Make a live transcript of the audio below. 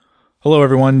Hello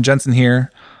everyone, Jensen here.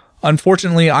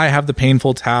 Unfortunately, I have the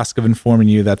painful task of informing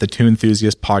you that the Two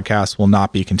Enthusiast podcast will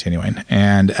not be continuing,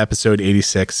 and episode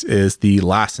 86 is the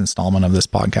last installment of this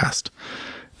podcast.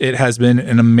 It has been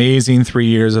an amazing 3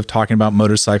 years of talking about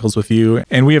motorcycles with you,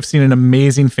 and we have seen an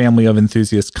amazing family of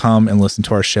enthusiasts come and listen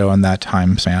to our show in that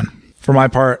time span. For my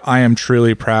part, I am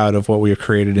truly proud of what we have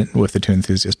created with the Two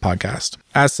Enthusiasts podcast.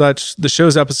 As such, the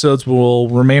show's episodes will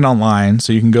remain online,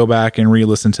 so you can go back and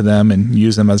re-listen to them and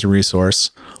use them as a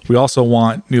resource. We also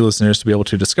want new listeners to be able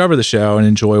to discover the show and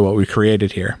enjoy what we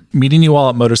created here. Meeting you all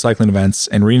at motorcycling events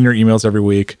and reading your emails every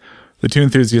week, the Two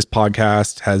Enthusiasts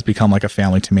podcast has become like a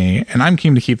family to me, and I'm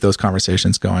keen to keep those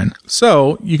conversations going.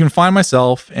 So you can find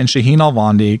myself and Shaheen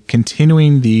Alvandi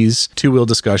continuing these two-wheel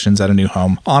discussions at a new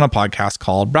home on a podcast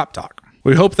called Brap Talk.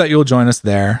 We hope that you'll join us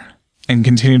there and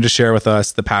continue to share with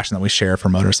us the passion that we share for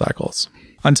motorcycles.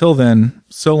 Until then,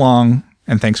 so long,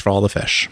 and thanks for all the fish.